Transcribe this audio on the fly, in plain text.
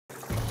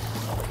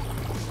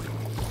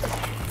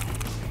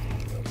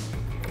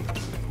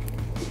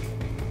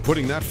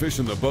Putting that fish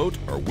in the boat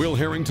are Will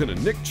Harrington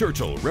and Nick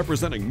Churchill,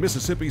 representing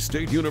Mississippi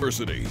State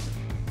University.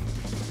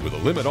 With a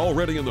limit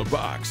already in the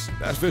box,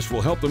 that fish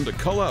will help them to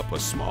cull up a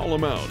small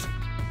amount.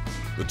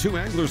 The two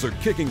anglers are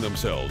kicking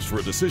themselves for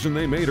a decision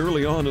they made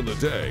early on in the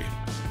day.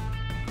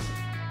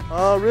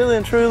 Really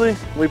and truly,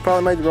 we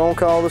probably made the wrong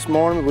call this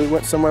morning. We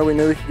went somewhere we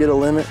knew we could get a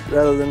limit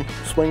rather than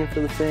swinging for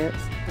the fence.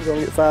 We're going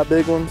to get 5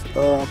 big ones.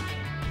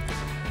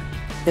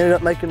 Ended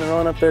up making a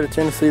run up there to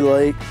Tennessee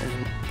Lake,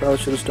 and probably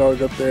should have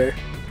started up there.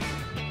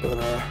 But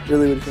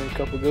really, we just need a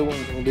couple good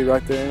ones and we'll be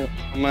right there in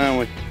it.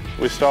 Man,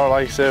 we started,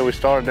 like you said, we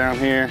started down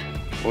here.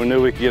 We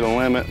knew we could get a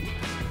limit.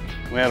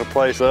 We had a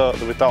place up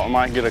that we thought we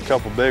might get a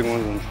couple big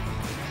ones, and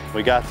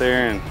we got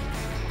there and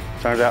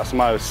turned out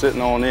somebody was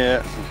sitting on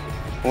it.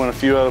 Went a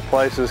few other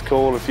places,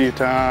 cooled a few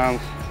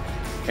times,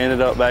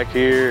 ended up back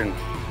here, and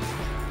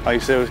like you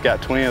said, we've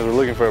got twins. We're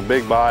looking for a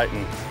big bite,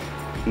 and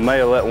we may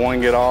have let one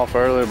get off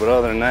earlier, but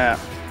other than that,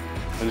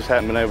 we just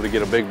haven't been able to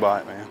get a big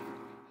bite, man.